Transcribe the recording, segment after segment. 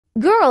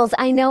Girls,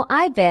 I know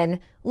I've been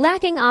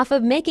lacking off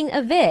of making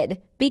a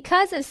vid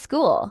because of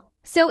school.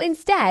 So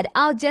instead,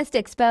 I'll just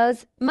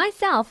expose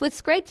myself with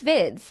scraped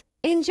vids.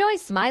 Enjoy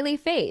smiley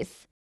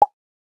face.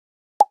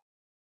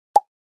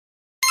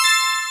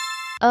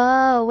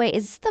 Oh, wait,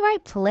 is this the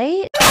right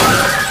plate?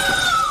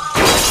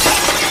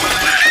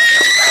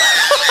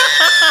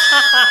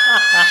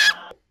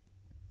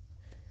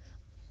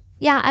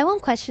 Yeah, I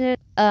won't question it.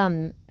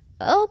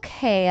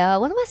 Okay,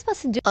 what am I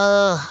supposed to do?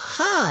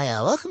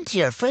 Hi, welcome to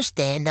your first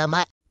day and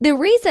The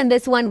reason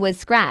this one was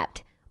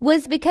scrapped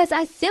was because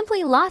I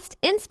simply lost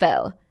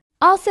inspo.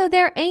 Also,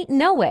 there ain't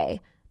no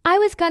way I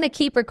was gonna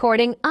keep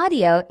recording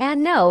audio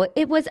and know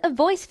it was a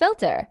voice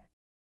filter.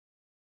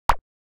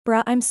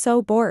 Bruh, I'm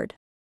so bored.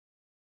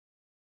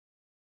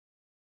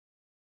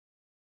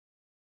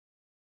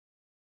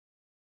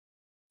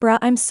 Bruh,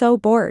 I'm so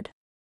bored.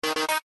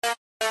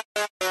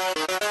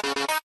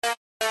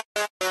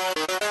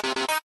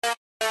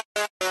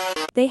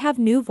 They have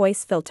new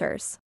voice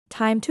filters.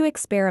 Time to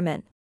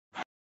experiment.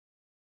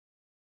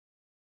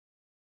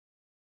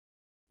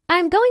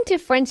 I'm going to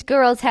French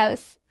girl's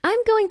house. I'm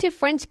going to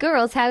French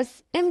girl's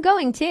house. I'm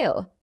going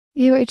too.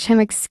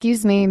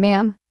 Excuse me,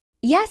 ma'am.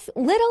 Yes,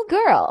 little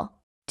girl.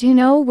 Do you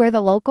know where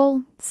the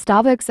local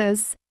Starbucks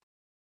is?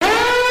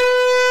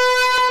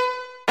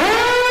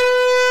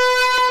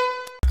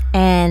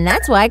 And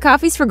that's why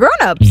coffee's for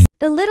grown-ups.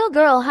 The little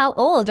girl, how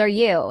old are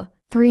you?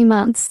 3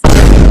 months.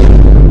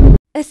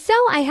 So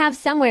I have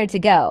somewhere to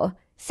go.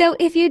 So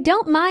if you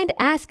don't mind,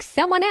 ask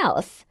someone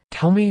else.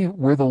 Tell me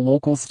where the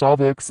local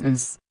Starbucks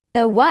is.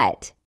 The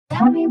what?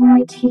 Tell me where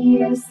my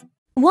tea is.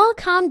 Well,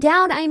 calm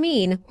down, I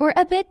mean. We're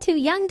a bit too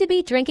young to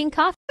be drinking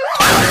coffee.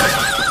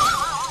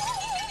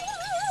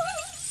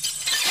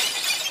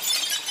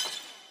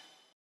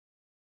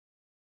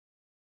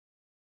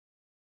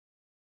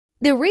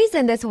 The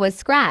reason this was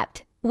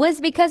scrapped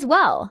was because,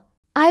 well,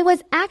 I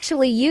was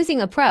actually using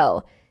a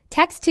pro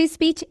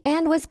text-to-speech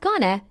and was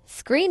gonna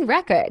screen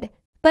record.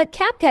 But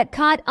CapCut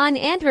caught on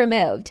and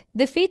removed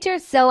the feature,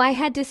 so I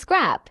had to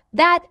scrap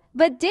that,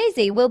 but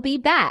Daisy will be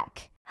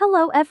back.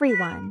 Hello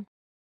everyone.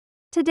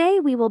 Today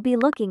we will be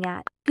looking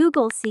at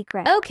Google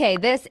Secrets. Okay,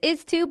 this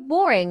is too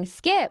boring.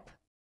 Skip.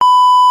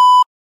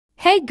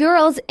 Hey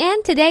girls,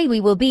 and today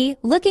we will be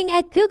looking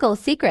at Google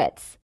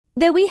Secrets.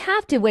 Though we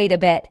have to wait a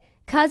bit,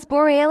 cause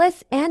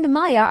Borealis and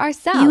Maya are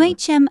some.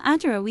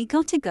 Adara, we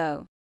gotta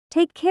go.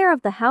 Take care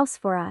of the house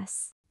for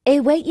us.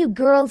 Wait, you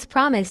girls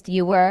promised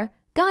you were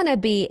gonna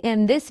be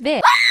in this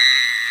vid.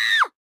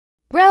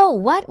 Bro,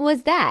 what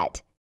was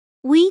that?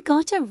 We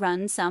gotta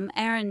run some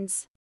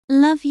errands.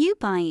 Love you,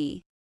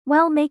 bye.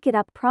 Well, make it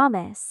up,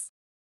 promise.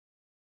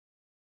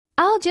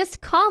 I'll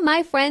just call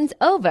my friends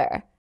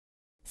over.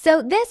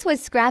 So this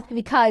was scrapped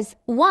because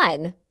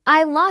 1.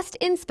 I lost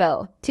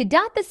inspo. 2.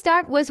 The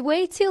start was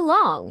way too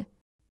long.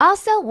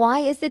 Also,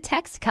 why is the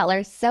text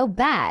color so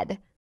bad?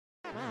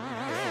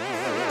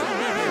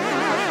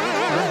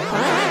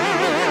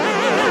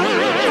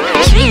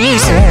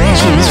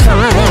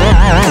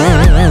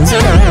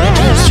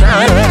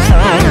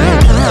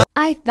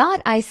 I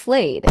thought I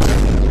slayed.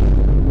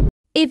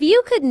 If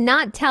you could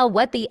not tell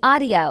what the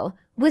audio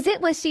was,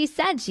 it was she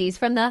said she's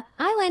from the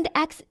Island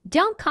X.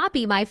 Don't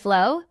copy my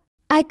flow.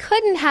 I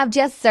couldn't have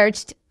just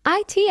searched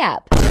IT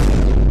app.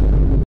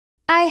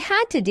 I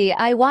had to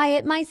DIY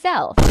it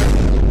myself.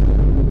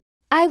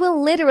 I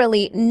will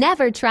literally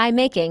never try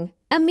making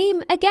a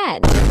meme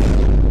again.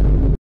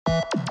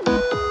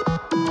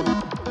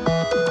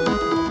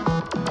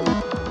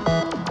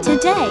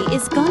 Today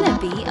is gonna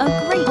be a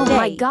great day. Oh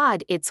my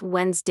god, it's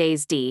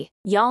Wednesday's D.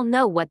 Y'all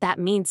know what that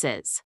means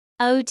is.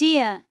 Oh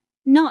dear,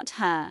 not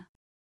her.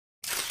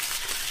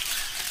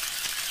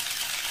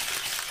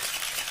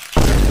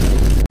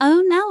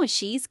 Oh, now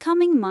she's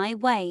coming my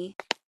way.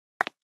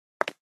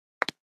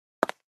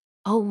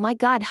 Oh my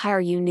god, how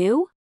are you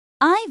new?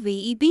 I've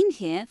been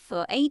here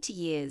for 8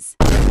 years.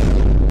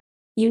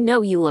 You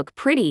know you look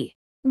pretty.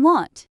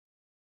 What?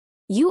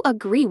 You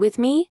agree with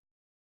me?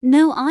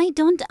 No, I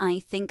don't. I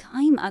think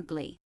I'm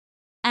ugly.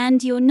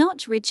 And you're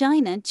not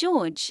Regina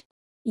George.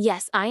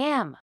 Yes, I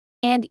am.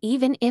 And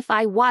even if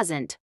I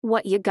wasn't,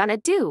 what you gonna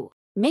do?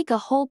 Make a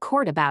whole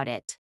court about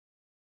it.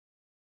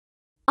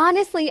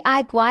 Honestly,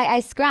 why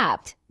I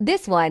scrapped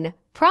this one,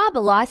 prob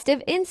lost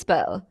of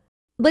inspo.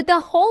 But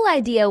the whole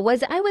idea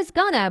was I was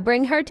gonna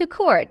bring her to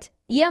court.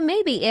 Yeah,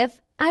 maybe if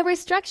I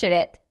restructured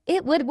it,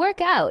 it would work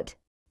out.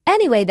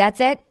 Anyway, that's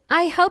it.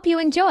 I hope you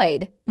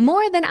enjoyed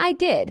more than I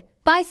did.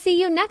 Bye, see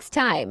you next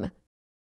time.